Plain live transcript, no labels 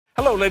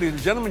Hello, ladies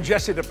and gentlemen,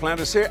 Jesse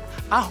Duplantis here.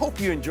 I hope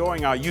you're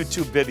enjoying our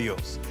YouTube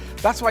videos.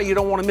 That's why you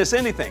don't want to miss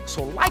anything.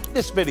 So like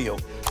this video,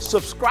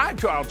 subscribe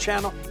to our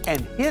channel,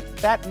 and hit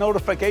that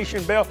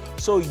notification bell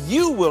so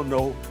you will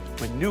know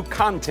when new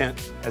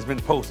content has been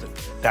posted.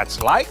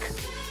 That's like,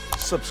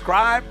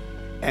 subscribe,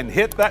 and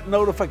hit that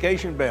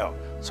notification bell.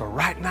 So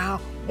right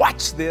now,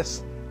 watch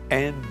this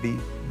and be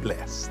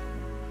blessed.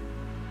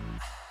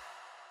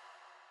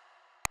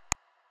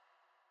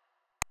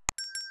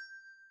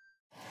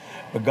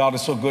 But God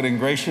is so good and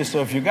gracious.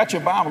 So if you got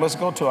your Bible, let's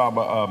go to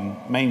our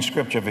main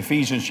scripture of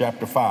Ephesians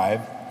chapter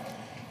 5.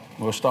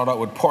 We'll start out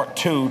with part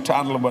 2.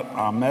 Title of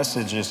our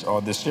message is,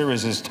 or this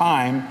series is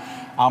Time,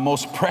 Our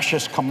Most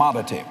Precious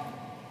Commodity.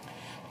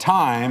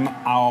 Time,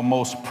 our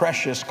most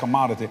precious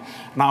commodity.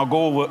 Now I'll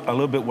go over a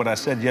little bit what I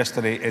said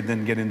yesterday and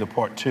then get into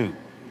part 2.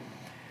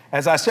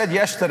 As I said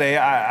yesterday,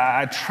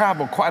 I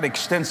travel quite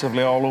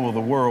extensively all over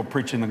the world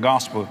preaching the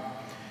gospel.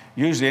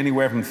 Usually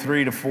anywhere from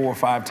 3 to 4 or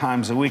 5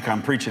 times a week,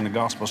 I'm preaching the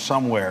gospel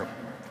somewhere,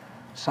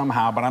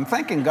 somehow. But I'm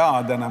thanking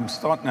God that I'm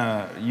starting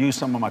to use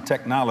some of my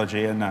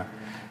technology, and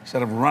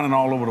instead of running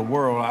all over the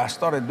world, I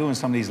started doing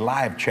some of these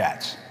live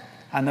chats.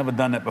 I've never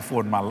done that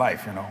before in my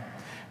life, you know.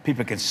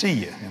 People can see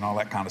you and all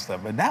that kind of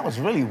stuff. But that was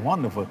really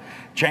wonderful.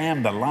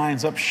 Jam the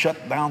lines up,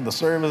 shut down the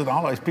service, and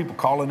all these people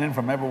calling in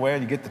from everywhere.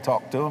 You get to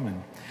talk to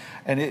them,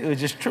 and it was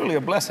just truly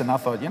a blessing. I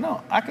thought, you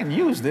know, I can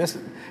use this,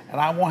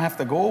 and I won't have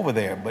to go over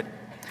there. But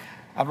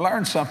I've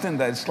learned something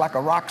that it's like a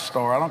rock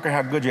star. I don't care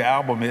how good your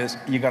album is,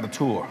 you got to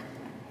tour.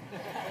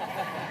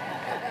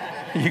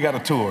 You got to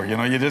tour, you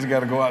know, you just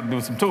got to go out and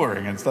do some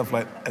touring and stuff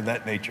like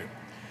that nature.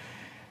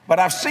 But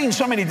I've seen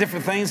so many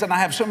different things, and I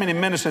have so many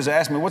ministers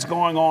ask me, what's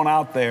going on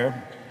out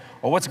there?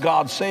 Or what's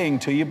God saying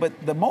to you?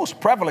 But the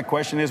most prevalent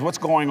question is, what's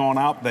going on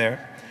out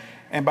there?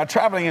 And by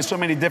traveling in so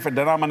many different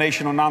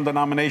denominational,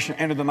 non-denominational,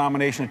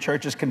 interdenominational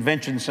churches,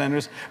 convention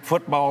centers,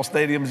 football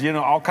stadiums, you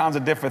know, all kinds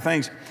of different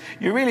things,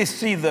 you really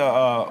see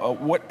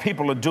what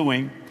people are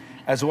doing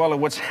as well as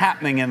what's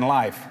happening in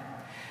life.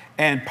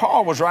 And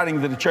Paul was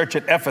writing to the church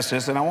at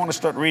Ephesus, and I want to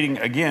start reading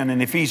again in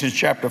Ephesians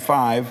chapter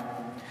 5.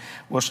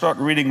 We'll start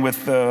reading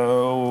with,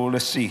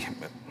 let's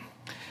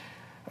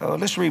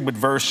read with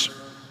verse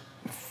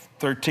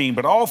 13.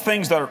 But all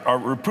things that are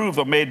reproved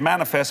are made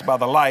manifest by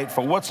the light,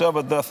 for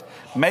whatsoever doth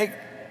make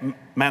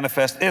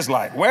manifest is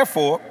light.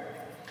 Wherefore,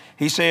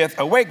 he saith,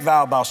 awake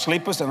thou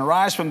sleepest, and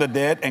arise from the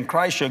dead, and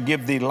Christ shall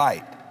give thee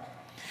light.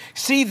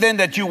 See then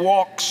that you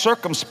walk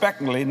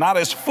circumspectly, not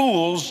as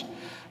fools,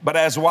 but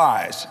as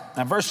wise.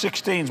 Now verse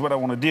 16 is what I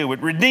want to deal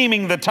with.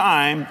 Redeeming the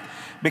time,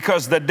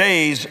 because the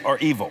days are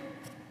evil.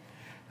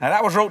 Now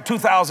that was wrote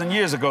 2,000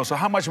 years ago, so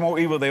how much more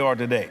evil they are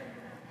today?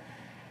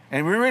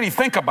 And we really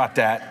think about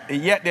that,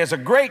 yet there's a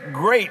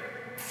great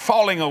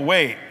falling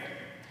away.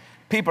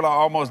 People are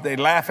almost, they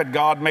laugh at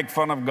God, make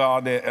fun of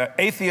God.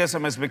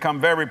 Atheism has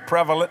become very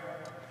prevalent.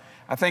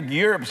 I think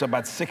Europe's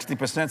about 60%,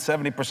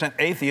 70%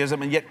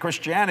 atheism, and yet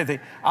Christianity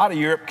out of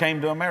Europe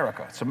came to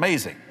America. It's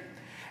amazing.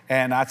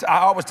 And I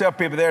always tell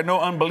people there are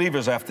no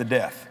unbelievers after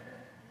death.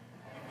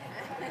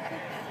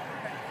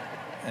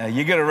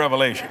 You get a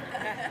revelation.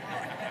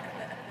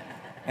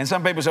 And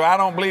some people say, I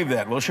don't believe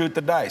that. We'll shoot the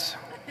dice.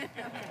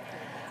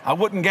 I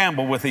wouldn't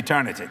gamble with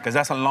eternity, because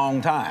that's a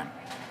long time.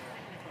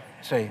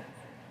 See,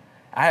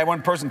 I had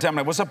one person tell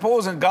me, well,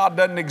 supposing God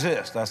doesn't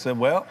exist. I said,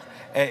 well,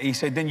 he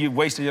said, then you've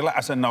wasted your life. I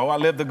said, no, I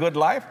lived a good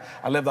life.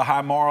 I lived a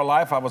high moral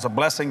life. I was a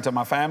blessing to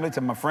my family, to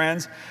my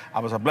friends.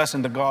 I was a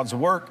blessing to God's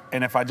work.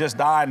 And if I just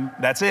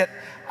died, that's it.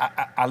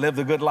 I lived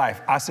a good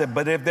life. I said,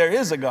 but if there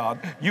is a God,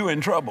 you're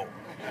in trouble.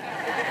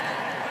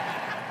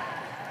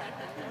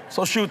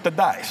 So shoot the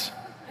dice.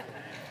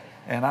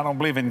 And I don't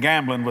believe in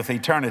gambling with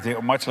eternity,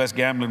 or much less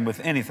gambling with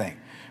anything.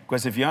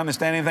 Because if you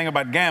understand anything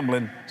about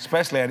gambling,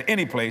 especially at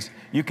any place,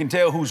 you can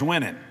tell who's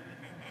winning.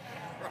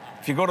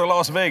 If you go to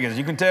Las Vegas,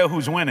 you can tell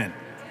who's winning.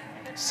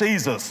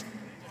 Caesars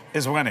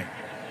is winning.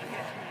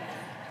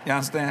 You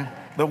understand?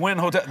 The Wynn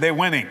Hotel, they're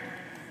winning.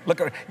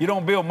 Look, you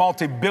don't build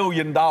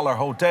multi-billion-dollar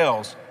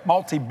hotels,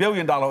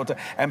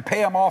 and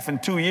pay them off in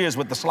 2 years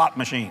with the slot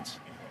machines.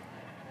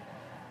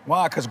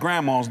 Why? Because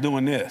grandma's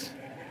doing this.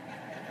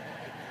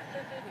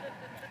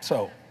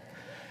 So,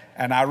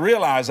 and I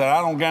realize that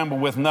I don't gamble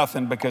with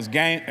nothing, because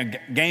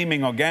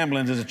gaming or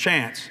gambling is a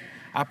chance.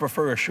 I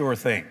prefer a sure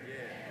thing.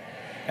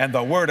 And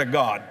the Word of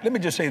God. Let me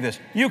just say this.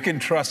 You can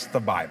trust the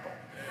Bible.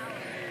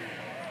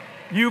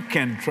 You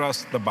can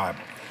trust the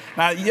Bible.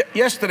 Now,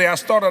 yesterday I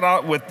started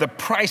out with the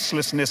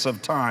pricelessness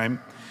of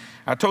time.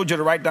 I told you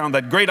to write down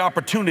that great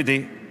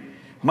opportunity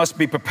must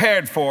be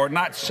prepared for,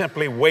 not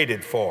simply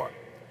waited for.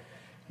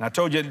 And I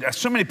told you there's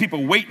so many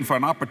people waiting for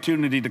an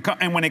opportunity to come,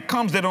 and when it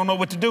comes, they don't know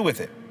what to do with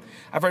it.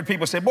 I've heard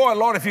people say, boy,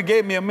 Lord, if you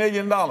gave me $1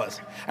 million.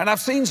 And I've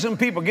seen some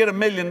people get $1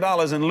 million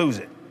and lose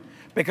it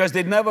because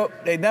they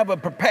never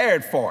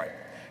prepared for it.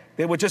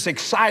 They were just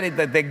excited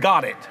that they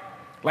got it.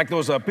 Like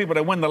those people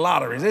that win the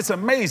lotteries. It's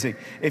amazing.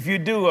 If you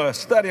do a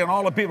study on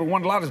all the people who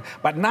won the lotteries,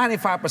 about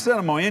 95% of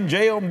them are in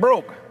jail and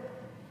broke.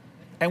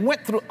 and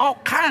went through all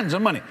kinds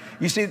of money.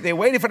 You see, they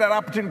waited for that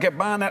opportunity, kept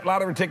buying that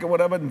lottery ticket,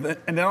 whatever,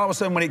 and then all of a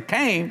sudden when it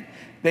came,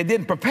 they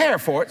didn't prepare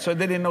for it, so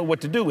they didn't know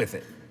what to do with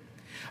it.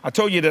 I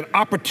told you that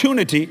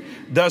opportunity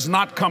does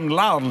not come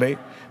loudly,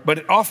 but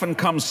it often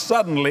comes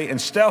suddenly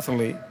and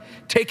stealthily,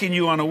 taking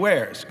you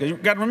unawares. Because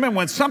you've got to remember,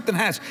 when something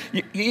has,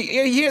 you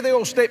hear the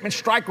old statement,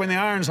 strike when the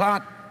iron's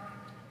hot.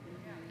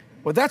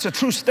 Well, that's a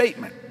true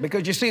statement,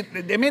 because you see,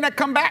 they may not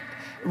come back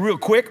real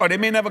quick, or they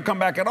may never come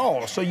back at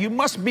all. So you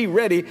must be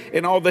ready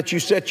in all that you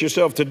set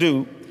yourself to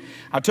do.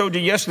 I told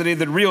you yesterday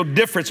the real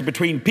difference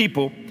between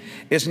people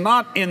is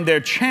not in their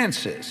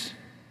chances,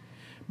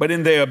 but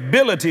in their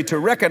ability to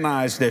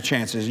recognize their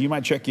chances. You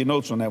might check your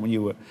notes on that when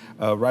you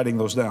were writing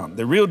those down.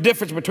 The real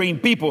difference between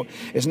people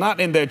is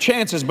not in their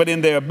chances, but in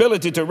their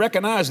ability to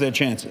recognize their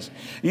chances.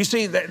 You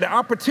see, the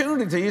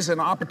opportunities and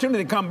the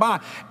opportunity come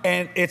by,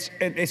 and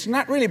it's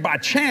not really by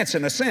chance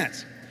in a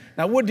sense.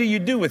 Now, what do you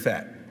do with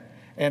that?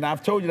 And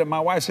I've told you that my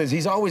wife says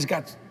he's always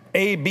got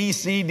A, B,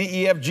 C,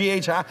 D, E, F, G,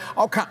 H, I.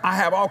 I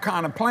have all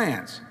kind of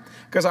plans.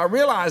 Because I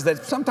realize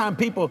that sometimes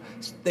people,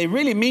 they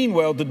really mean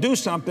well to do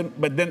something,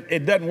 but then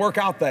it doesn't work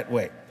out that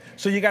way.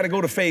 So you got to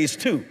go to phase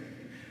 2.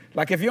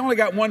 Like if you only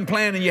got one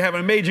plan and you have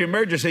a major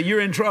emergency, you're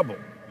in trouble.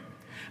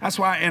 That's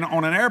why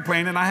on an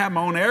airplane, and I have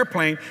my own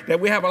airplane, that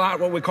we have a lot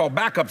of what we call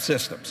backup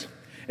systems.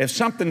 If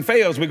something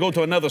fails, we go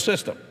to another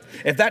system.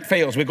 If that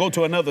fails, we go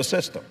to another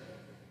system.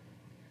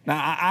 Now,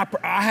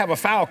 I have a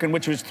Falcon,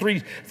 which was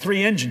three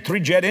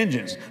jet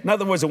engines. In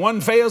other words, if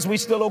one fails, we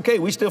still okay,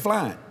 we still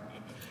flying.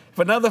 If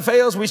another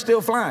fails, we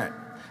still flying.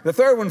 The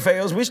third one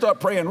fails, we start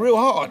praying real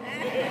hard.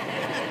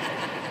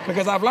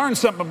 Because I've learned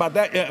something about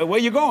that. Where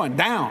you going?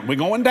 Down. We're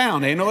going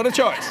down. Ain't no other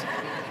choice.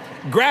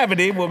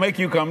 Gravity will make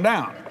you come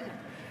down.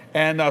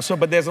 And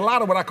but there's a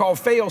lot of what I call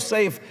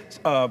fail-safe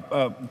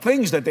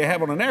things that they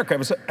have on an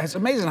aircraft. It's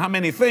amazing how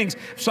many things,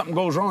 if something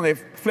goes wrong, they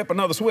flip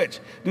another switch.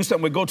 Do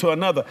something, we go to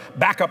another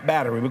backup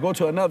battery. We go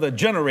to another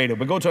generator.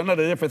 We go to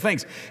another different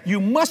things.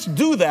 You must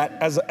do that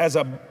as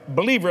a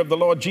believer of the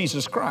Lord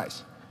Jesus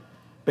Christ.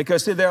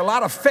 Because, see, there are a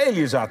lot of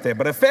failures out there,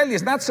 but a failure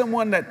is not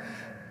someone that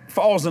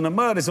falls in the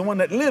mud, it's the one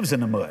that lives in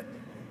the mud.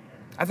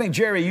 I think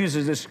Jerry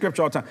uses this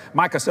scripture all the time.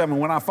 Micah 7,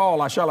 when I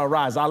fall, I shall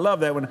arise. I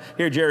love that when I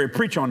hear Jerry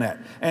preach on that.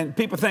 And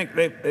people think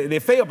they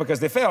fail because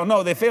they fail.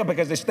 No, they fail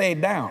because they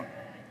stayed down.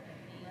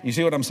 You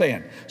see what I'm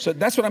saying? So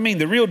that's what I mean.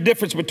 The real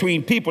difference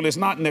between people is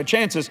not in their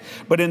chances,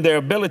 but in their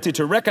ability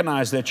to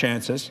recognize their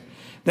chances.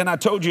 Then I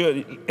told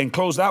you and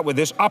closed out with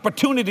this,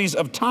 opportunities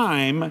of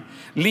time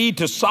lead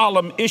to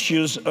solemn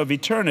issues of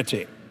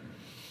eternity.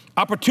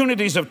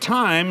 Opportunities of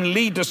time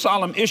lead to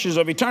solemn issues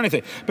of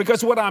eternity.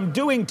 Because what I'm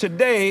doing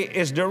today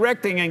is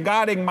directing and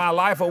guiding my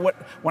life or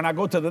when I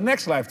go to the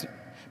next life.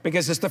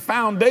 Because it's the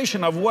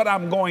foundation of what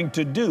I'm going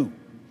to do.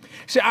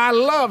 See, I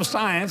love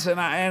science and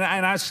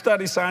I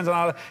study science,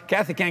 and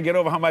Kathy can't get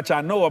over how much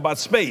I know about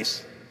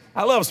space.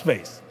 I love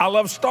space. I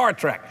love Star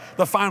Trek,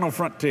 The Final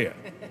Frontier.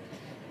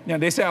 You know,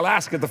 they say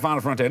Alaska is the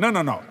final frontier. No,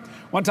 no, no.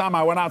 One time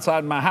I went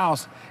outside my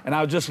house and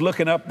I was just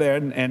looking up there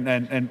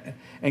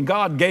and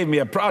God gave me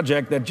a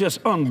project that's just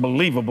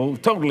unbelievable,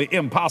 totally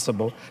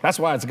impossible. That's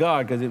why it's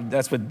God, because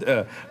that's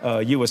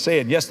what you were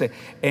saying yesterday.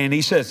 And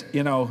he says,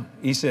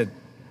 he said,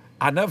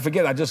 I'll never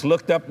forget, I just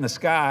looked up in the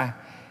sky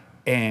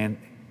and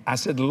I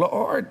said,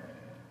 Lord,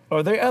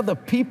 are there other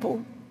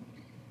people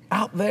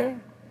out there?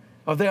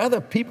 Are there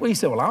other people? He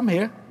said, well, I'm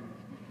here.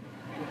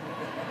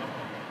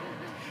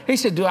 He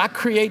said, do I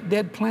create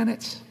dead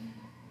planets?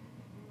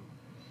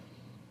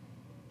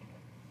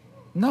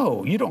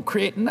 No, you don't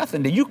create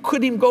nothing. You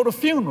couldn't even go to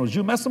funerals.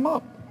 You mess them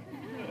up.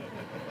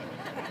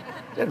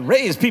 That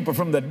raise people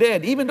from the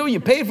dead, even though you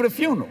paid for the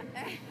funeral.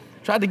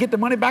 Tried to get the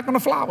money back on the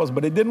flowers,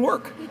 but it didn't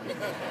work.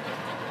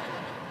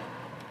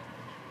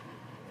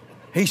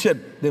 He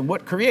said, then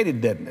what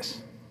created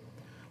deadness?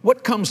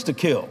 What comes to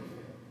kill?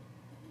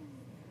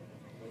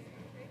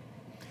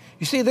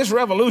 You see, this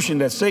revolution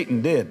that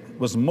Satan did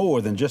was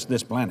more than just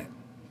this planet.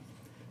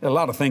 There are a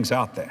lot of things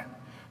out there.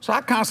 So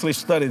I constantly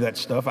study that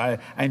stuff. I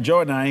enjoy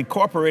it, and I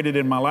incorporate it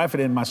in my life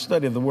and in my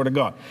study of the Word of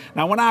God.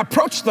 Now, when I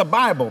approach the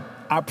Bible,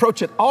 I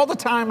approach it all the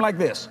time like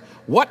this.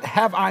 What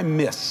have I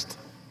missed?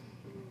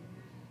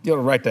 You ought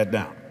to write that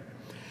down.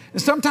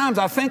 And sometimes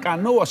I think I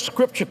know a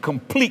scripture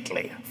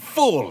completely,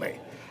 fully.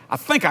 I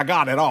think I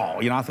got it all.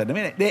 I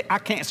said, I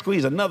can't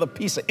squeeze another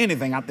piece of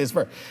anything out this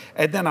verse.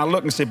 And then I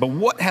look and say, but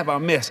what have I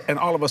missed? And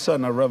all of a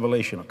sudden a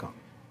revelation will come.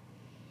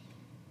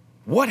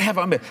 What have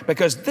I missed?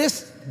 Because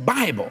this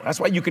Bible, that's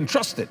why you can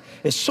trust it,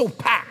 is so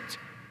packed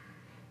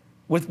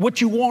with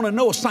what you want to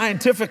know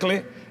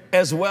scientifically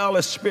as well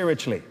as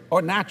spiritually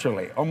or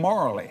naturally or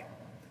morally.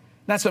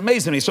 That's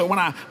amazing to me. So when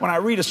I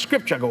read a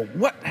scripture, I go,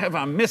 what have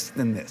I missed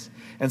in this?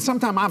 And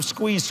sometimes I've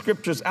squeezed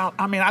scriptures out.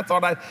 I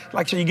thought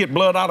like you get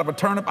blood out of a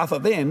turnip. I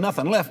thought there ain't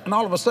nothing left. And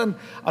all of a sudden,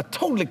 a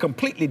totally,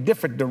 completely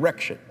different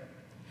direction.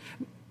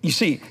 You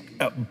see,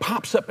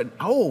 pops up and,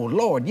 oh,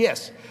 Lord,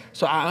 yes.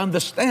 So I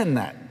understand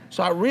that.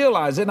 So I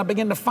realized it, and I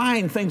began to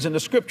find things in the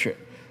scripture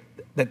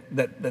that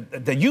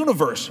the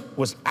universe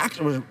was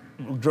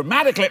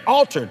dramatically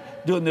altered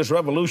during this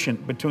revolution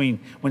between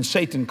when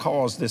Satan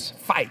caused this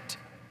fight.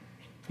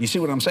 You see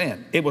what I'm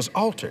saying? It was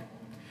altered.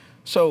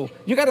 So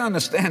you got to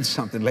understand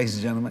something, ladies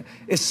and gentlemen.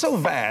 It's so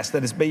vast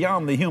that it's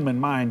beyond the human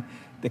mind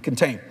to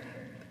contain.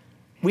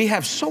 We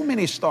have so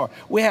many stars.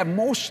 We have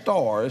more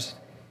stars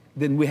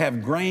than we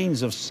have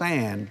grains of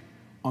sand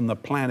on the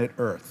planet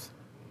Earth.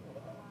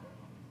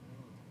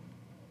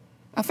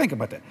 Now think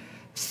about that.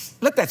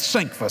 Let that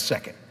sink for a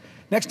second.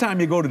 Next time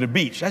you go to the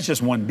beach, that's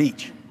just one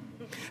beach.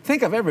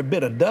 Think of every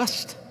bit of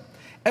dust,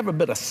 every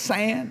bit of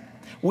sand.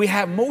 We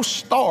have more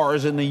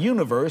stars in the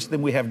universe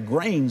than we have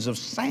grains of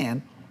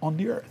sand on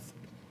the earth.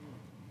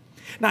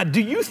 Now,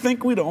 do you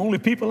think we're the only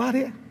people out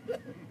here?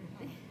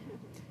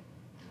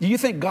 Do you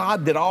think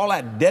God did all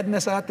that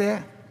deadness out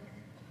there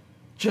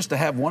just to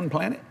have one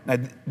planet? Now,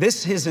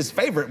 this is his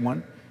favorite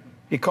one.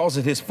 He calls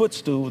it his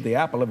footstool, the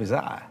apple of his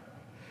eye.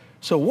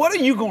 So what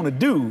are you going to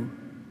do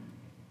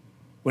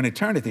when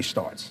eternity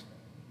starts?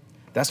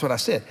 That's what I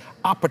said.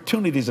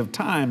 Opportunities of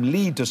time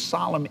lead to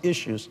solemn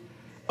issues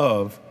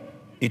of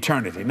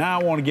eternity. Now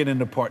I want to get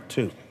into part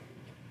two.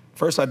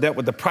 First, I dealt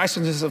with the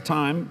pricelessness of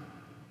time.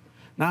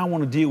 Now I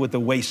want to deal with the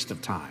waste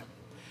of time.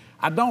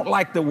 I don't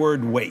like the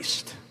word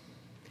waste.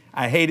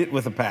 I hate it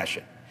with a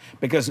passion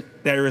because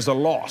there is a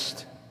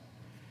lost.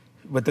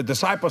 But the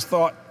disciples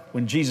thought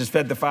when Jesus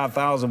fed the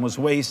 5,000 was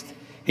waste,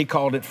 he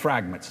called it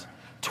fragments.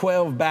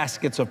 12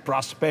 baskets of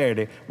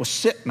prosperity were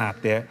sitting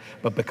out there,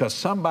 but because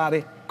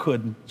somebody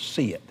couldn't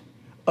see it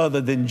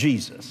other than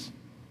Jesus.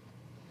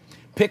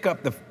 Pick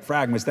up the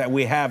fragments that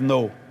we have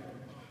no,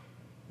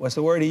 what's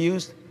the word he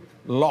used?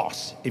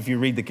 Loss, if you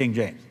read the King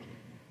James.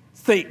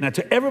 See, now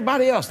to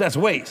everybody else, that's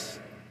waste.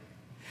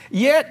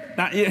 Yet,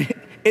 now,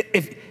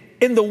 if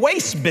in the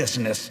waste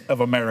business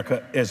of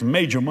America is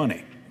major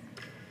money.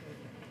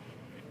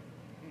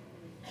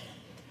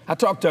 I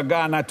talked to a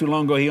guy not too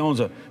long ago. He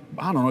owns I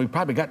don't know, he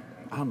probably got,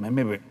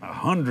 maybe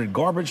 100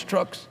 garbage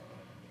trucks.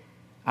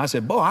 I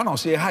said, boy, I don't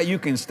see how you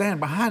can stand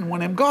behind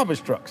one of them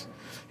garbage trucks.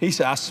 He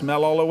said, I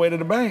smell all the way to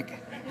the bank.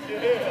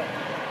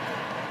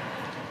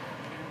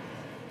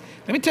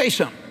 Let me tell you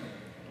something.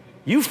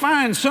 You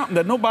find something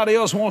that nobody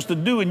else wants to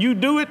do and you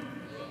do it,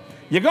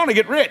 you're going to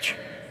get rich.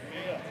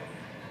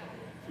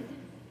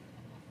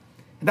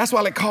 That's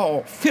why they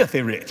call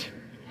filthy rich.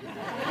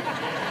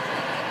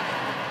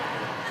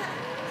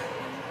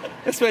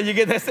 That's where you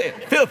get that saying,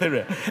 filthy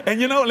rich.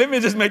 And you know, let me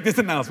just make this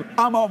announcement.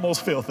 I'm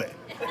almost filthy.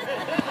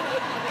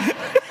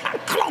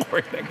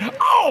 Glory to God.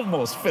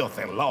 Almost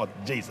filthy, Lord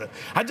Jesus.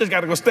 I just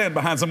got to go stand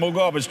behind some more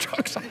garbage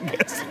trucks, I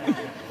guess.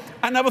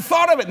 I never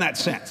thought of it in that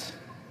sense.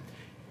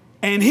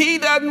 And he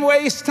doesn't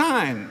waste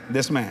time,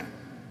 this man,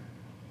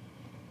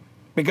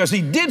 because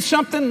he did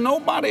something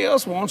nobody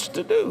else wants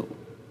to do.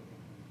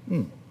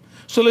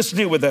 So let's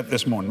deal with that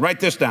this morning. Write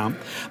this down.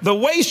 The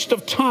waste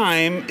of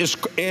time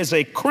is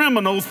a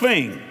criminal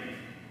thing.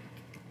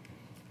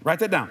 Write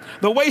that down.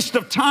 The waste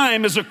of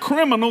time is a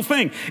criminal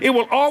thing. It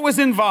will always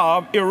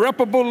involve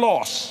irreparable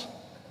loss.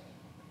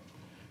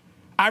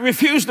 I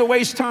refuse to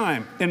waste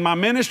time in my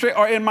ministry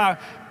or in my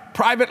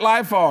private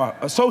life or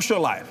a social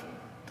life.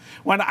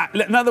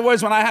 In other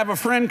words, when I have a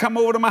friend come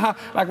over to my house,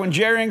 like when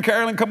Jerry and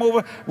Carolyn come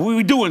over,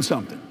 we're doing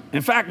something.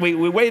 In fact,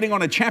 we're waiting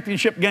on a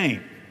championship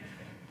game.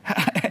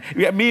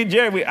 Me and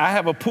Jerry, I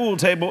have a pool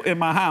table in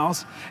my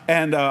house,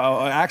 and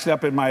actually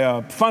up in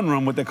my fun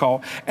room, what they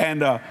call,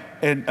 and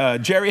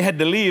Jerry had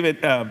to leave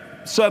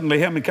suddenly.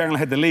 Him and Carolyn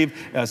had to leave.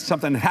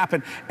 Something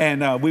happened,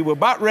 and we were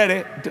about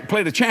ready to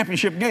play the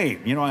championship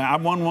game. You know, I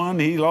won one,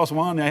 he lost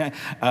one,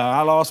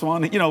 I lost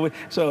one. You know,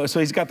 so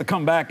he's got to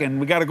come back, and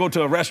we got to go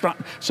to a restaurant.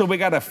 So we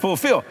got to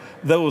fulfill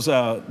those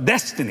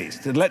destinies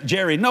to let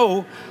Jerry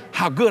know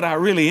how good I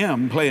really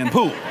am playing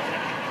pool.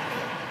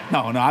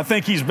 No, I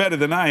think he's better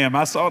than I am.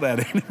 I saw that.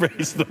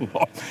 Praise the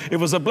Lord. It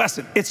was a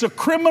blessing. It's a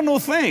criminal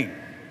thing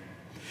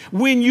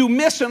when you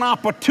miss an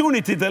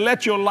opportunity to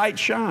let your light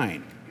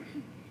shine.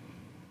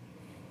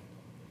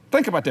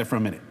 Think about that for a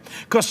minute.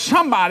 Because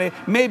somebody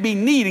may be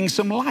needing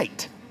some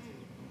light.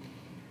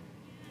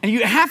 And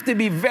you have to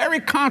be very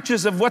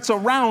conscious of what's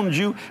around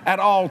you at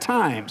all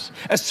times,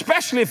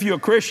 especially if you're a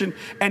Christian,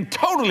 and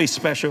totally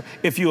special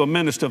if you're a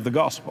minister of the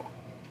gospel.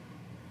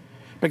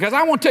 Because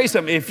I want to tell you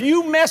something, if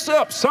you mess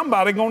up,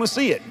 somebody's going to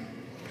see it.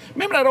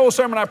 Remember that old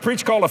sermon I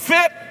preached called A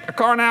Fit, a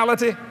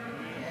Carnality?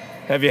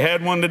 Have you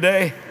had one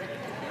today?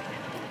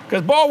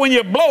 Because, boy, when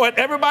you blow it,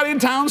 everybody in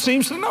town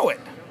seems to know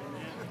it.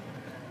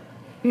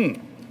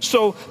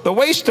 So the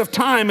waste of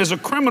time is a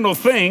criminal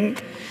thing.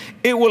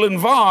 It will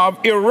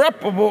involve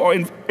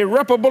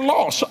irreparable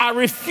loss. So I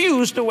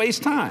refuse to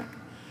waste time.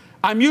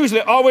 I'm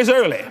usually always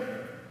early.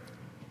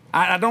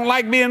 I don't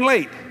like being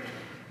late.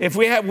 If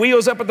we have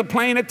wheels up at the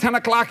plane at 10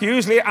 o'clock,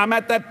 usually I'm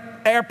at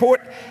that airport.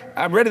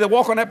 I'm ready to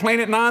walk on that plane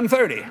at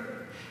 9:30.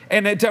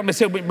 And they tell me,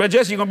 but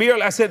Jesse, you're going to be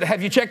early. I said,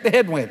 have you checked the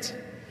headwinds?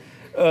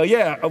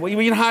 Yeah, well,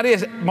 you know how it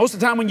is. Most of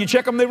the time when you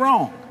check them, they're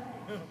wrong.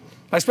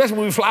 Especially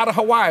when we fly to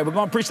Hawaii, we're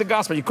going to preach the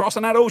gospel. You're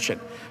crossing that ocean.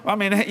 I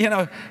mean, you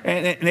know,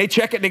 and they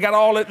check it. They got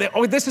all it.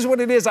 Oh, this is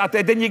what it is out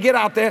there. Then you get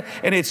out there,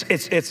 and it's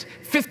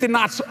 50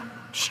 knots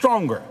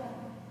stronger.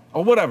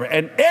 or whatever.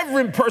 And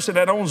every person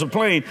that owns a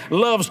plane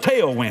loves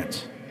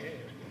tailwinds,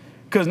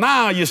 because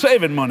now you're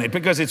saving money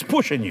because it's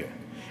pushing you.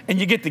 And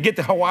you get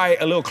to Hawaii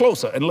a little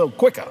closer and a little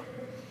quicker,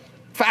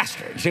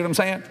 faster. You see what I'm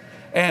saying?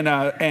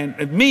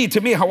 And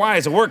to me, Hawaii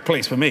is a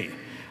workplace for me.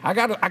 I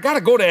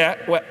gotta go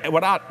there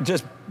without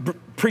just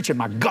preaching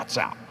my guts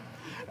out.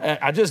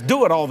 I just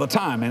do it all the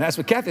time. And that's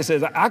what Kathy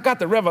says. I got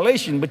the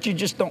revelation, but you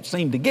just don't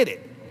seem to get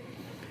it.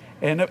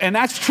 And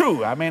that's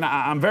true. I mean,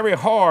 I'm very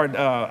hard.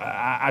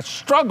 I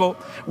struggle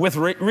with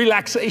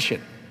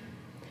relaxation.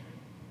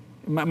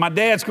 My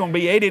dad's going to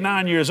be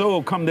 89 years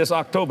old come this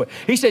October.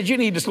 He said, you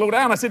need to slow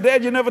down. I said,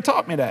 Dad, you never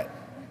taught me that.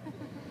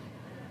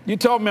 You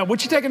told me,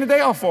 what you taking the day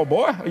off for,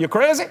 boy? Are you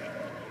crazy?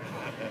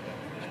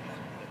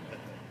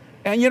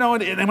 And you know,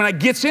 and when it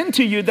gets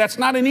into you, that's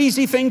not an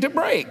easy thing to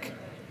break.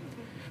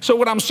 So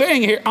what I'm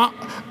saying here,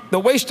 the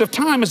waste of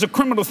time is a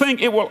criminal thing.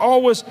 It will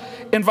always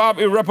involve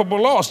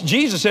irreparable loss.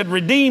 Jesus said,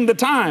 redeem the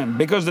time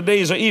because the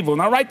days are evil.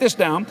 Now write this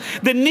down.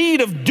 The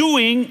need of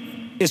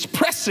doing is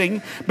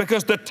pressing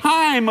because the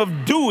time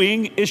of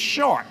doing is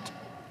short.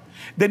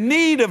 The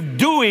need of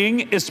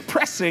doing is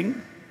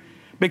pressing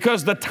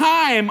because the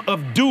time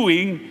of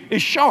doing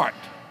is short.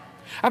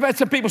 I've had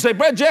some people say,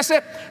 Brother Jesse,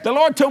 the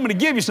Lord told me to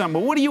give you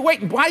something, but what are you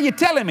waiting? Why are you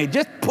telling me?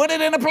 Just put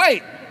it in a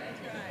plate.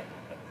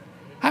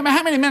 I mean,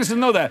 how many ministers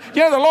know that?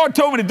 You know, the Lord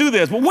told me to do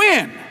this, but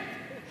when?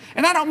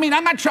 And I don't mean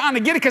I'm not trying to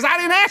get it because I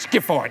didn't ask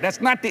you for it.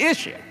 That's not the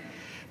issue.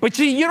 But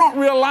see, you don't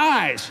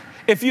realize,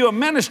 if you're a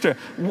minister,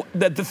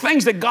 that the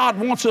things that God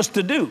wants us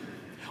to do.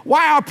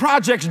 Why are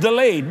projects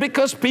delayed?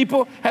 Because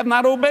people have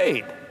not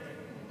obeyed,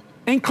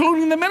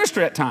 including the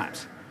minister at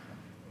times.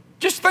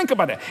 Just think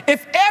about it.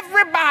 If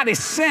everybody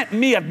sent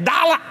me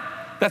 $1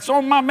 that's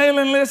on my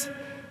mailing list,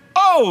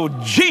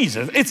 oh,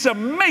 Jesus, it's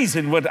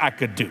amazing what I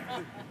could do.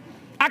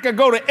 I could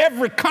go to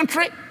every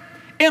country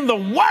in the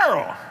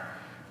world,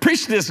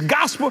 preach this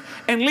gospel,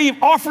 and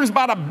leave offerings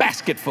by the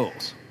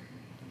basketfuls.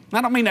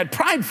 I don't mean that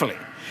pridefully,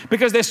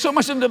 because there's so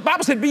much in the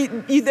Bible said, be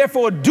ye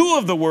therefore a doer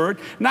of the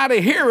word, not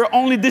a hearer,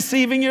 only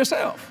deceiving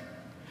yourself.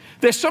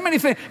 There's so many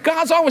things.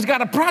 God's always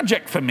got a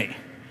project for me.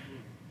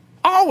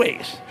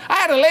 Always. I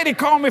had a lady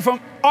call me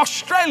from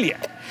Australia.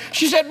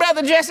 She said,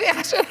 Brother Jesse,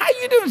 I said, how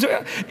you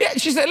doing? Yeah,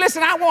 she said,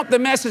 listen, I want the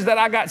message that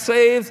I got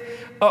saved,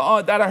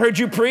 that I heard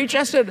you preach.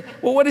 I said,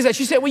 well, what is that?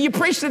 She said, well, you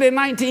preached it in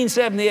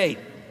 1978.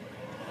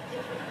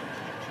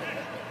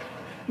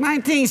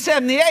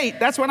 1978,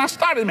 that's when I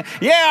started.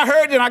 Yeah, I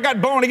heard it and I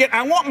got born again.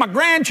 I want my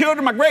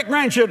grandchildren, my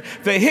great-grandchildren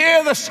to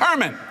hear the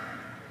sermon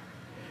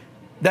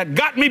that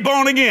got me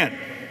born again.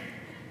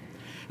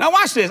 Now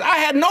watch this. I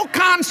had no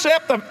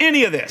concept of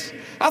any of this.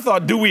 I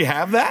thought, do we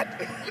have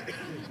that?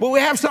 Well, we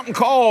have something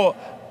called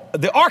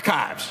the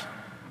archives.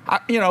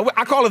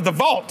 I call it the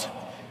vault.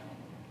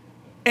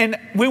 And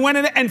we went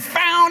in and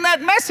found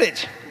that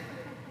message.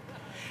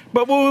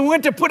 But when we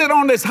went to put it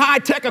on this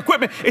high-tech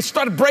equipment, it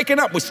started breaking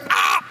up. We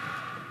stopped.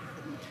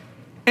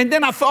 And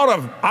then I thought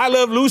of I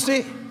Love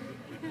Lucy,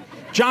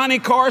 Johnny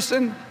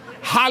Carson.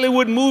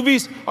 Hollywood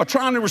movies are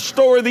trying to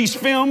restore these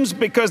films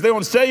because they're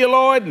on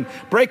celluloid and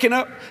breaking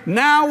up.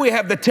 Now we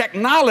have the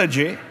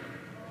technology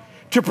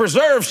to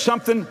preserve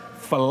something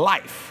for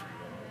life.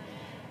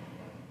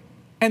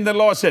 And the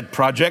Lord said,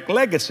 Project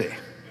Legacy.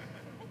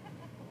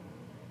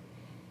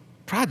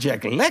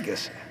 Project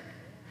Legacy.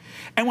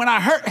 And when I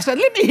heard, I said,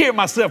 let me hear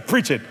myself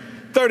preaching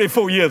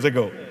 34 years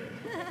ago.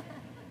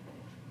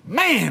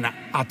 Man,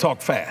 I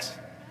talk fast.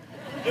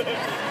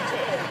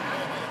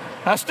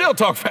 I still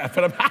talk fast,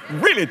 but I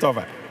really talk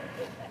fast.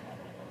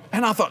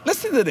 And I thought,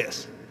 listen to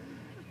this.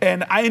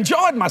 And I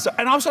enjoyed myself.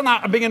 And all of a sudden,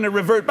 I began to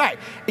revert back.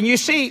 And you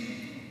see,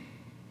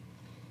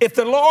 if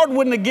the Lord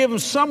wouldn't have given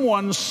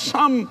someone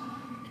some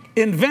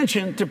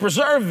invention to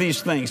preserve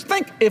these things,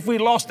 think if we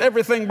lost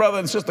everything Brother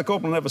and Sister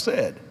Copeland ever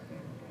said.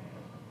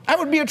 That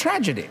would be a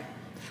tragedy.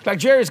 Like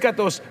Jerry's got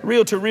those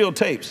reel-to-reel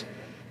tapes.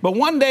 But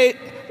one day,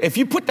 if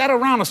you put that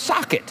around a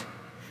socket,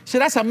 see,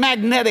 that's a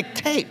magnetic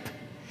tape.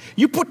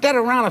 You put that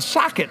around a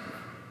socket,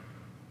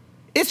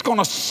 it's going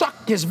to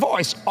suck his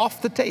voice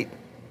off the tape.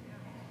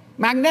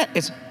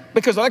 It's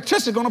because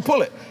electricity is going to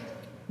pull it.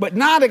 But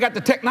now they got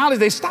the technology,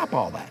 they stop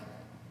all that.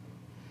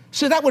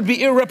 So that would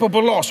be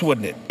irreparable loss,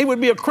 wouldn't it? It would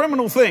be a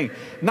criminal thing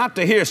not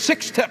to hear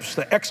 6 Steps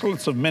to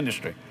Excellence of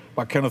Ministry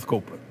by Kenneth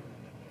Copeland.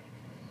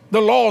 The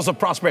Laws of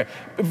Prosperity.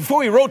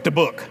 Before he wrote the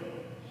book,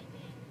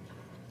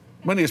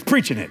 when he was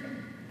preaching it,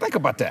 think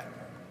about that.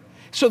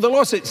 So the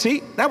Lord said,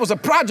 see, that was a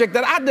project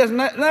that I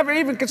never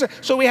even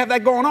considered. So we have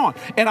that going on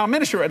in our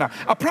ministry right now,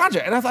 a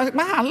project. And I thought,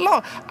 my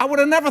Lord, I would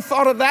have never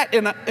thought of that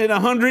in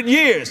 100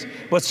 years,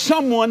 but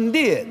someone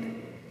did.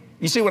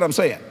 You see what I'm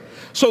saying?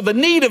 So the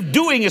need of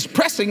doing is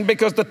pressing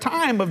because the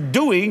time of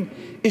doing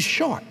is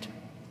short.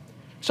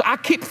 So I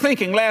keep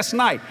thinking last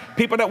night,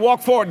 people that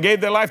walked forward gave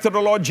their life to the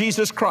Lord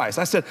Jesus Christ.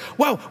 I said,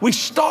 well, we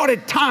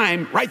started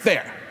time right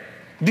there.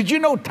 Did you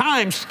know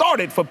time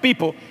started for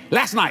people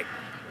last night?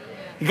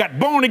 You got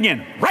born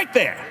again right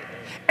there.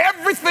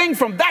 Everything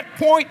from that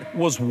point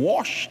was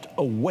washed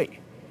away.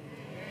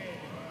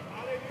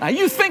 Now,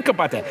 you think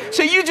about that.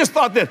 See, you just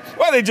thought that,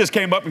 well, they just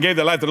came up and gave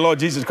their life to the Lord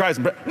Jesus Christ.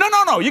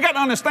 No. You got to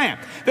understand.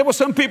 There were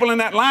some people in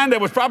that line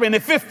that was probably in their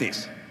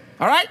 50s.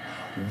 All right?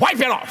 Wipe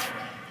it off.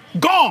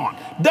 Gone.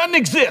 Doesn't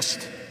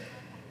exist.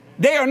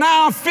 They are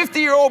now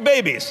 50-year-old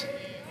babies.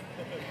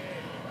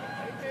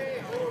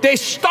 They're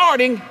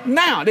starting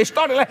now.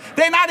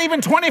 They're not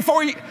even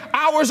 24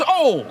 hours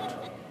old.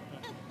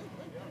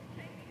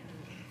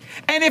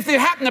 And if they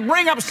happen to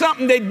bring up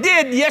something they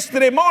did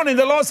yesterday morning,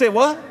 the Lord said,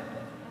 what?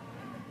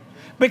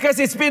 Because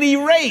it's been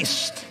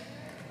erased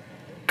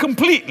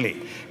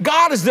completely.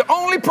 God is the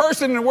only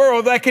person in the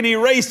world that can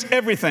erase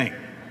everything.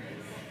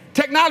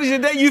 Technology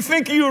today, you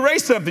think you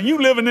erase something, you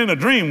living in a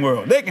dream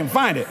world. They can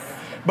find it.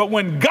 But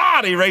when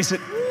God erases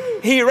it,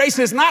 he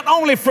erases not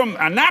only from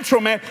a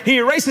natural man, he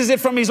erases it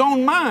from his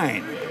own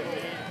mind.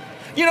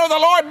 You know, the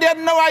Lord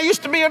didn't know I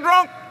used to be a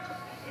drunk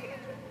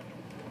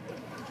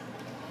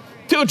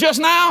till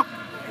just now.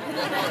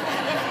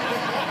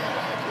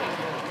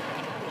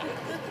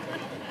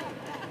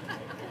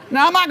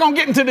 Now, I'm not going to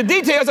get into the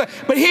details,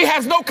 but he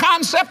has no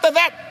concept of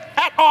that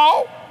at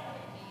all.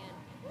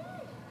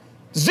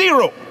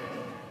 Zero.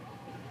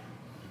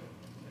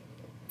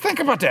 Think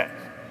about that.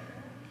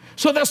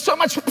 So there's so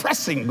much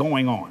pressing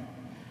going on.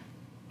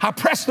 I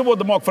press toward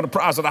the mark for the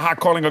prize of the high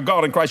calling of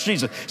God in Christ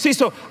Jesus. See,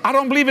 so I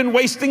don't believe in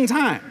wasting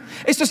time.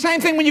 It's the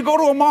same thing when you go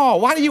to a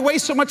mall. Why do you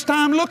waste so much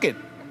time looking?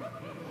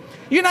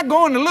 You're not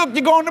going to look,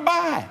 you're going to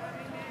buy.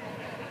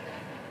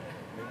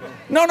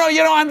 No,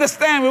 you don't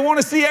understand. We want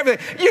to see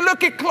everything. You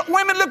look at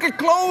women look at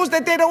clothes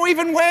that they don't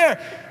even wear.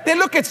 They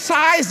look at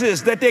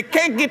sizes that they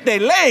can't get their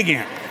leg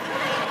in.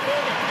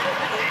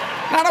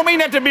 I don't mean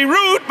that to be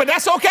rude, but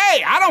that's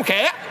okay. I don't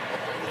care.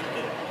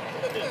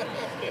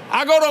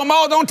 I go to a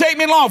mall, don't take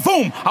me long.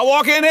 Boom, I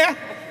walk in there.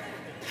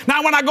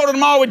 Now, when I go to the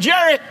mall with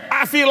Jerry,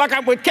 I feel like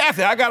I'm with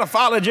Kathy. I got to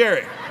follow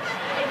Jerry.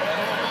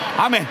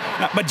 I mean,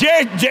 but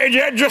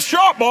Jerry just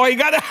short, boy. He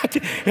got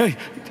to.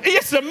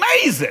 It's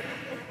amazing.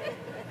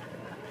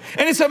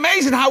 And it's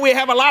amazing how we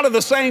have a lot of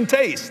the same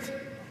taste.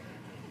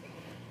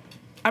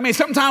 I mean,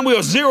 sometimes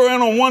we'll zero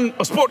in on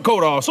a sport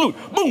coat or a suit.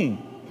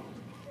 Boom.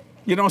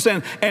 You know what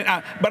I'm saying?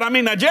 But I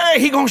mean, now Jerry,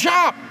 he gonna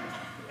shop.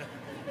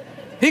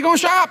 He gonna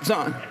shop,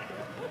 son.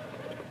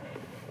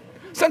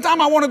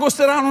 Sometimes I want to go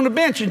sit down on the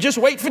bench and just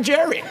wait for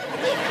Jerry.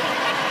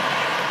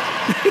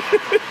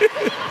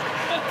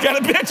 Got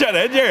a bench out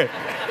there, Jerry.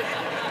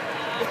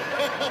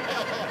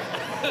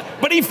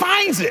 But he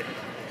finds it.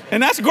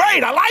 And that's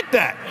great. I like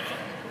that.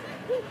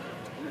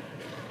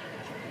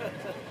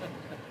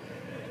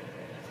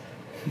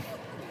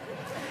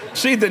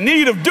 See, the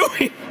need of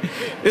doing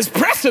is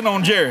pressing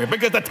on Jerry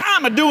because the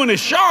time of doing is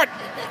short.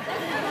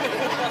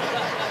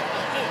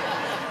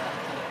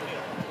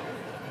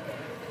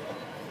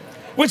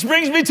 Which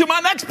brings me to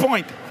my next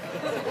point.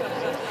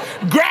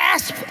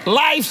 Grasp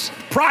life's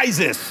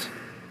prizes,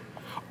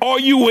 or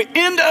you will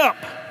end up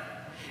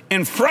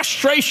in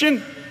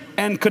frustration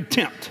and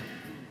contempt.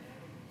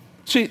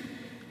 See,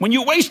 when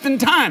you're wasting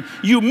time,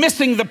 you're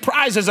missing the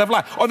prizes of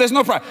life. Or there's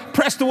no prize.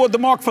 Press toward the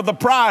mark for the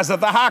prize of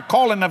the high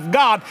calling of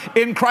God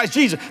in Christ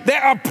Jesus.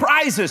 There are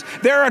prizes.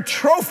 There are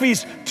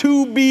trophies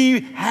to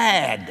be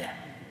had.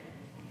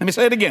 Let me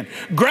say it again.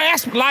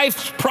 Grasp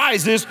life's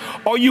prizes,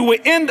 or you will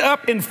end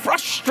up in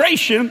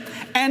frustration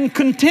and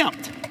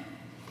contempt.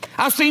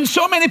 I've seen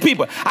so many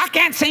people. I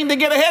can't seem to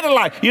get ahead of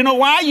life. You know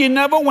why? You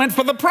never went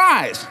for the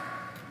prize.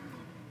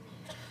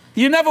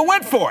 You never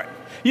went for it.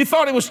 You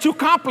thought it was too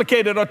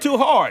complicated or too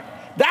hard.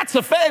 That's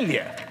a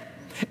failure.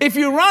 If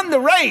you run the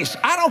race,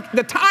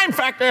 the time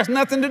factor has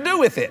nothing to do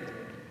with it.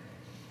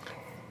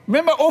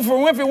 Remember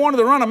Oprah Winfrey wanted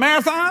to run a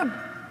marathon?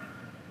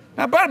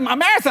 Now, but a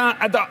marathon,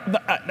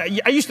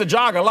 I used to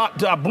jog a lot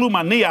until I blew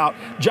my knee out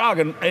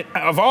jogging,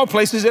 of all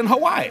places, in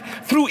Hawaii,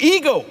 through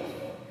ego.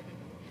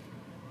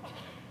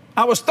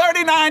 I was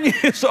 39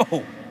 years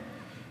old,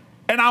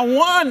 and I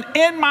won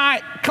in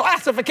my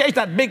classification,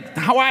 that big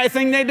Hawaii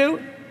thing they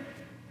do,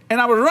 and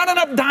I was running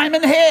up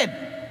Diamond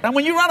Head. Now,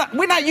 when you run up,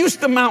 we're not used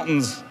to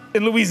mountains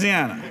in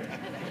Louisiana.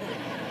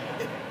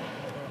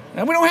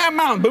 And we don't have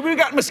mountains, but we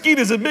got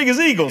mosquitoes as big as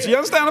eagles. You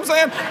understand what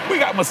I'm saying? We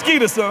got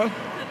mosquitoes, son.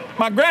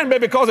 My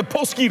grandbaby calls it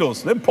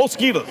posquitoes. Them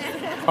posquitoes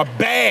are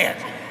bad.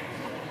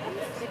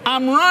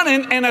 I'm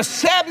running, and a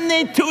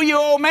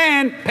 72-year-old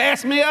man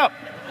passed me up.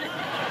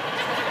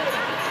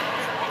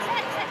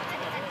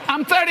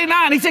 I'm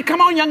 39. He said,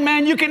 come on, young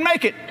man, you can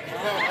make it.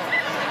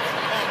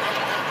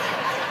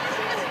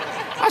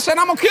 I said,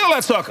 I'm going to kill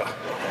that sucker.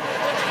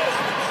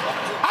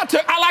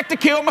 I like to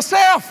kill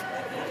myself.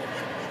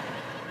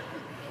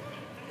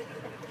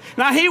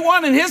 Now, he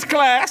won in his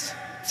class,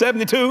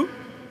 72.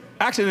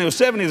 Actually, it was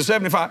 70 to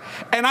 75.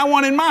 And I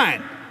won in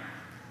mine,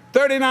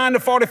 39 to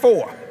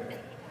 44.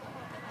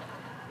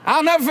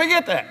 I'll never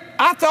forget that.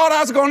 I thought I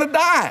was going to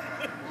die.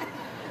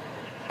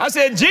 I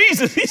said,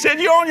 Jesus. He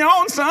said, you're on your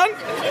own, son.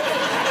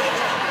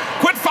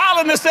 Quit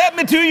following the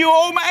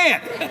 72-year-old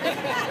man.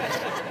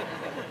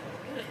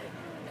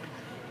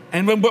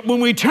 And when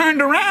we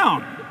turned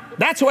around,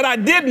 that's what I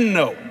didn't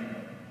know.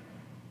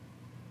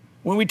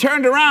 When we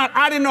turned around,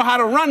 I didn't know how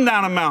to run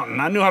down a mountain.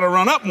 I knew how to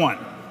run up one.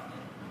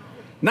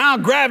 Now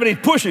gravity's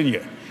pushing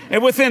you.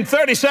 And within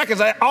 30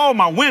 seconds, all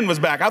my wind was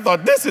back. I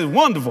thought, this is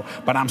wonderful.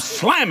 But I'm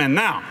slamming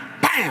now.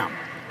 Bam!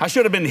 I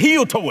should have been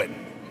heel to it.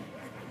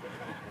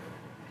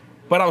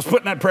 But I was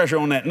putting that pressure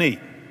on that knee.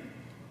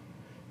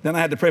 Then I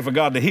had to pray for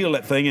God to heal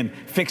that thing and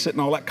fix it and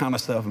all that kind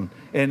of stuff.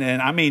 And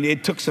I mean,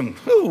 it took some,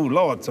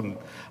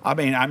 I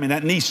mean,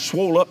 that knee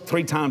swole up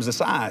 3 times the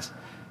size.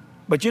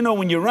 But you know,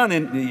 when you're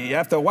running,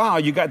 after a while,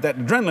 you got that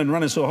adrenaline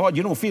running so hard,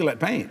 you don't feel that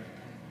pain.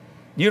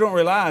 You don't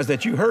realize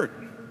that you hurt.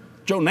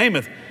 Joe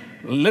Namath,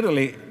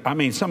 literally, I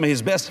mean, some of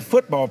his best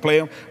football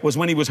player was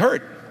when he was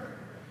hurt.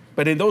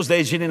 But in those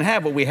days, you didn't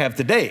have what we have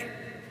today.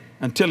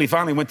 Until he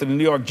finally went to the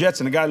New York Jets,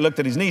 and the guy looked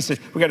at his knee and said,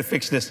 we got to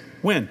fix this.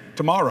 When?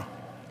 Tomorrow.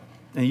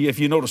 And if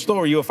you know the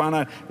story, you'll find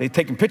out they're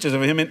taking pictures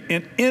of him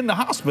in the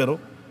hospital,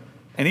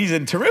 and he's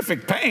in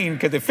terrific pain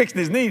because they fixed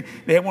his knee.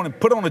 They want to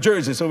put on a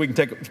jersey so we can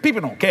take it.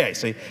 People don't care,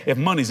 see, if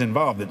money's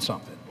involved in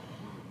something.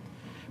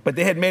 But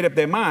they had made up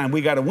their mind,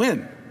 we got to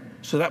win.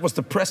 So that was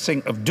the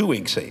pressing of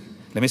doing, see.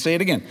 Let me say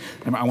it again.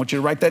 I want you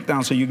to write that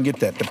down so you can get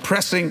that.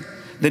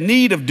 The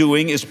need of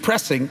doing is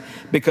pressing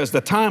because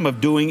the time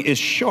of doing is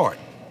short.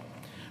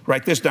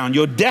 Write this down.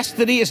 Your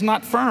destiny is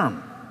not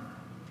firm.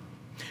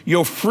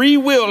 Your free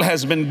will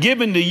has been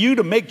given to you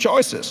to make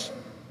choices.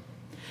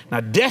 Now,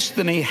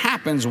 destiny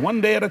happens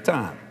one day at a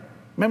time.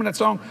 Remember that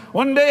song?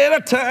 One day at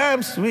a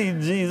time,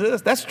 sweet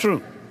Jesus. That's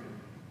true.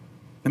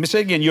 Let me say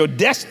it again. Your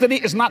destiny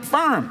is not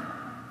firm.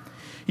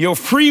 Your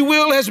free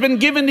will has been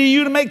given to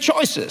you to make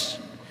choices.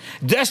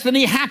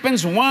 Destiny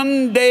happens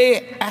one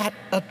day at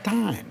a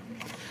time.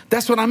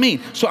 That's what I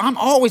mean. So I'm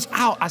always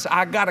out.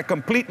 I got to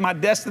complete my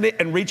destiny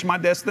and reach my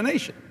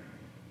destination.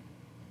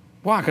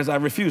 Why? Because I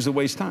refuse to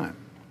waste time.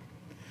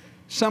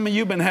 Some of you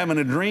have been having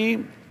a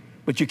dream,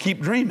 but you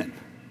keep dreaming.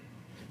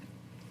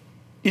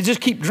 You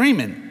just keep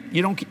dreaming.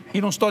 You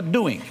don't start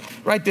doing.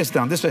 Write this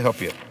down. This will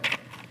help you.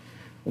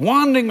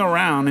 Wandering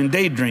around in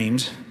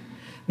daydreams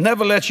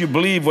never lets you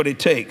believe what it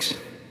takes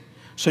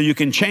so you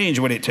can change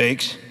what it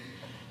takes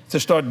to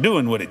start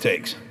doing what it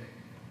takes.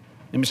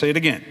 Let me say it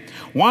again.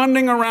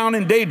 Wandering around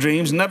in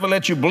daydreams never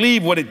lets you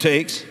believe what it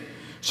takes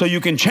so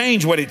you can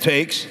change what it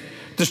takes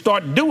to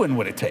start doing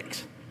what it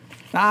takes.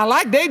 Now, I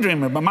like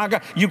daydreaming, but my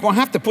God, you're going to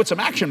have to put some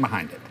action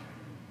behind it.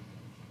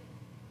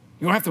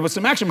 You're going to have to put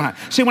some action behind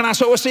it. See, when I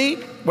sow a seed,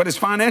 what is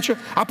financial,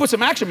 I put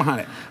some action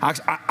behind it.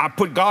 I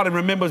put God in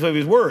remembrance of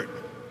his word.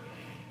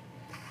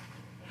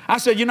 I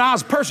said, you know, I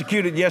was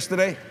persecuted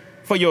yesterday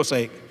for your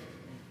sake.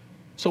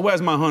 So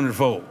where's my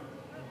 100-fold?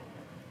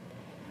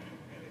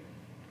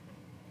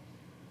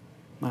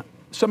 Now,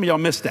 some of y'all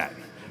missed that.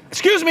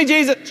 Excuse me,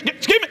 Jesus.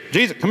 Excuse me.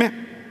 Jesus, come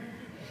here.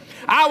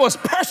 I was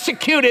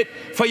persecuted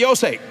for your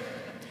sake.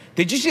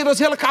 Did you see those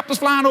helicopters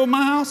flying over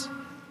my house?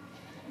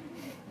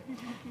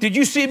 Did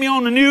you see me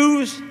on the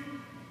news?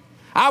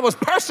 I was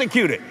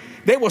persecuted.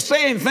 They were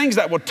saying things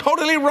that were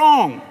totally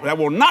wrong, that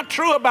were not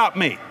true about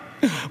me.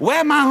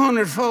 Where my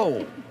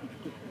 100-fold?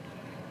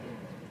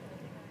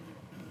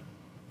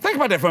 Think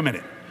about that for a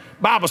minute.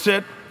 Bible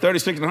said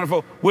 36 and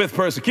 100-fold with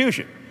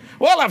persecution.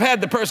 Well, I've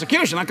had the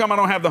persecution. How come I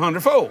don't have the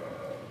 100-fold?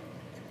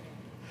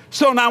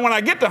 So now when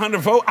I get the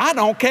 100-fold, I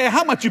don't care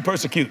how much you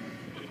persecute.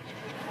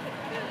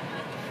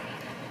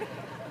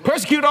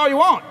 Persecute all you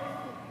want.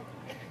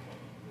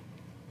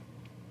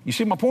 You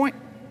see my point?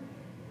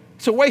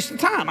 It's a waste of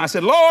time. I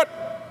said, Lord,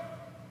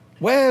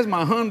 where's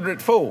my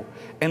 100-fold?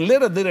 And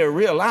little did I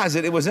realize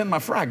it was in my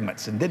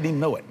fragments and didn't even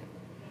know it.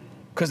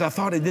 Because I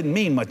thought it didn't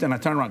mean much. Then I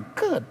turned around,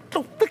 good,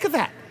 look at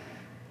that.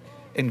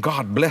 And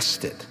God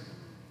blessed it.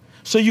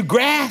 So you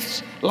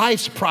grasp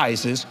life's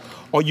prizes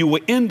or you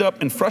will end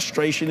up in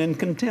frustration and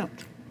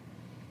contempt.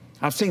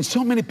 I've seen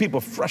so many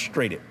people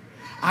frustrated.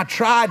 I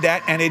tried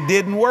that and it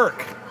didn't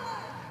work.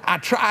 I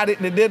tried it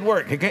and it did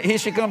work. Here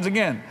she comes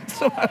again.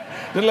 So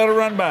just let her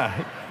run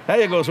by.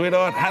 There you go,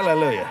 sweetheart.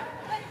 Hallelujah.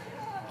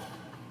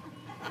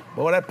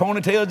 Boy, that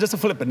ponytail is just a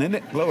flipping, isn't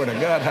it? Glory to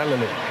God.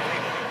 Hallelujah.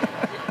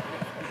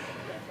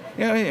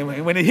 You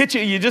know, when it hits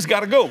you, you just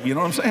got to go. You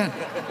know what I'm saying?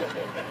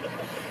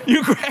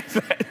 You grasp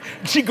that.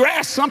 She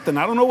grasped something.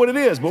 I don't know what it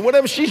is, but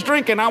whatever she's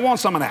drinking, I want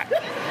some of that.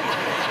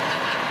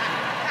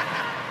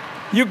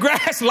 You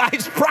grasp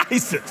life's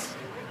prizes.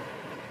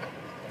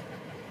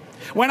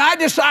 When I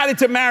decided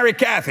to marry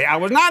Kathy, I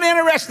was not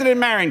interested in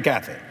marrying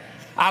Kathy.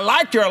 I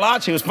liked her a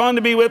lot. She was fun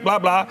to be with, blah,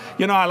 blah.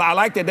 You know, I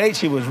liked the date.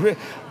 She was real.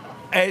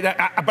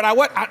 But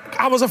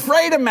I was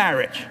afraid of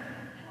marriage.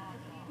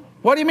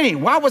 What do you mean?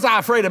 Why was I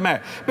afraid of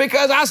marriage?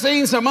 Because I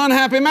seen some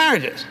unhappy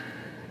marriages.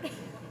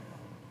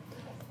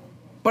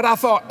 But I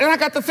thought, and I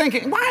got to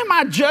thinking, why am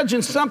I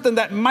judging something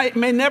that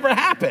may never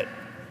happen?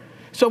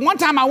 So one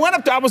time I went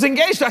up to her, I was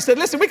engaged. I said,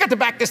 listen, we got to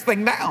back this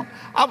thing down.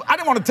 I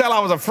didn't want to tell her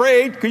I was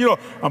afraid because, you know,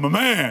 I'm a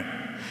man.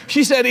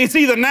 She said, it's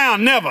either now or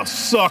never,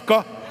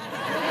 sucker.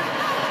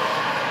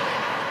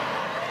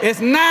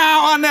 It's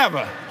now or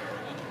never.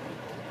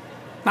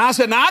 Now I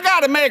said, now I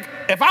got to make,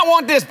 if I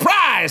want this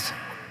prize,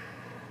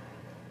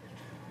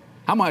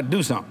 I'm going to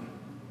do something.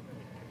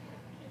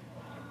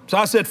 So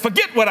I said,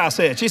 forget what I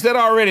said. She said, I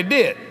already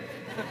did.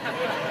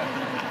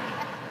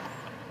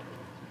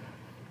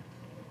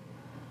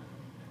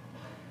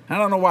 I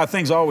don't know why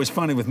things are always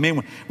funny with me.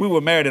 When we were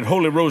married at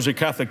Holy Rosary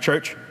Catholic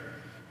Church,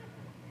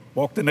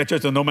 walked in that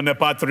church, in nomine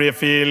Patria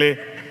Filii,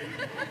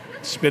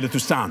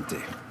 Spiritus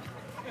Sancti.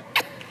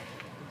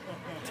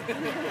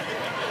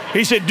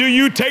 He said, do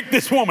you take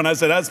this woman? I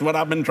said, that's what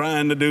I've been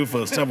trying to do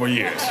for several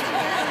years.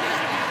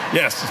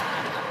 Yes,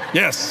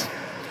 yes.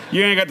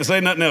 You ain't got to say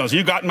nothing else.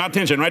 You got my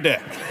attention right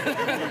there.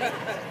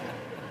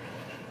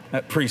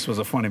 That priest was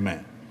a funny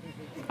man.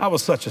 I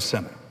was such a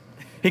sinner.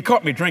 He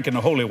caught me drinking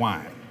the holy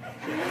wine.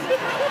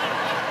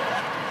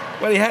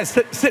 Well, he had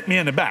sit me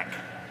in the back.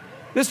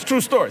 This is a true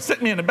story.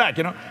 Sit me in the back,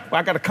 you know.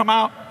 Well, I got to come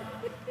out,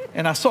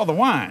 and I saw the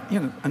wine. You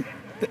know,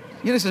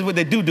 this is what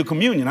they do to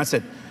communion. I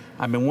said,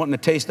 I've been wanting to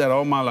taste that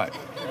all my life.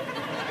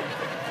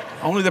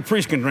 Only the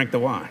priest can drink the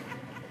wine.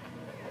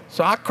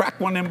 So I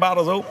cracked one of them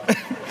bottles open.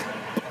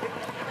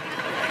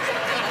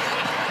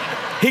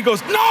 He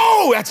goes,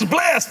 no, that's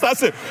blessed. I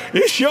said,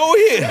 it sure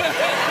is.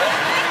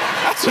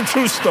 That's a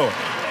true story.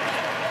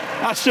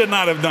 I should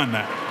not have done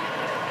that.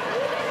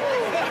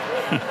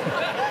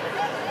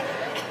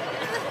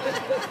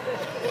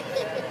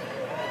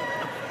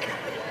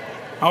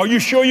 Are you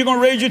sure you're going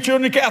to raise your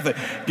children Catholic?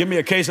 Give me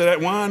a case of that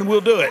wine and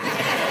we'll do it.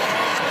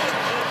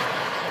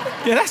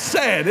 Yeah, that's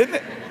sad, isn't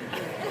it?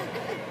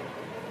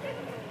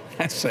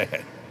 That's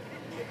sad.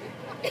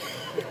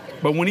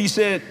 But when he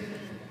said,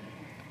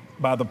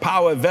 by the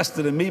power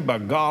vested in me by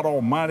God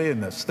Almighty in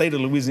the state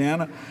of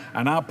Louisiana,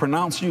 and I'll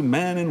pronounce you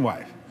man and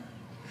wife.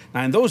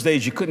 Now, in those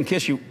days, you couldn't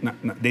kiss you. No,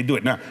 they do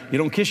it now. You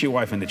don't kiss your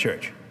wife in the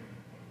church.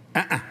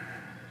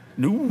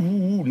 No,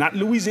 not in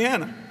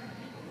Louisiana.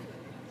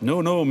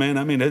 No, man.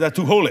 I mean, that's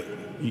too holy.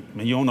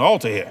 You're on the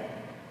altar here.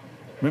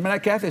 Remember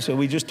that, Kathy? So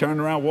we just turned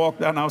around,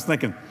 walked out, and I was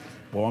thinking,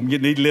 boy, I'm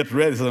getting these lips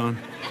ready, son.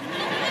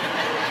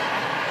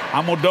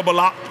 I'm gonna double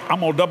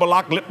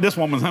lock lip this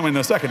woman's in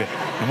a second.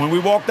 And when we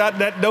walked out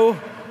that door,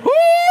 whoo!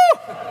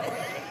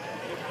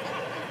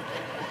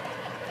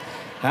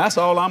 That's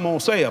all I'm gonna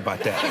say about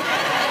that.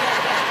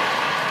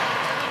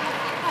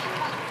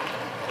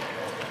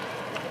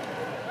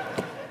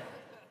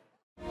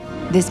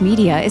 This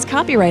media is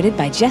copyrighted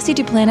by Jesse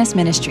Duplantis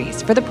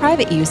Ministries for the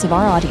private use of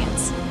our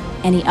audience.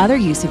 Any other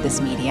use of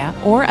this media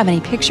or of any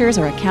pictures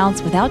or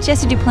accounts without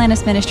Jesse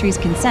Duplantis Ministries'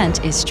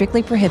 consent is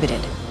strictly prohibited.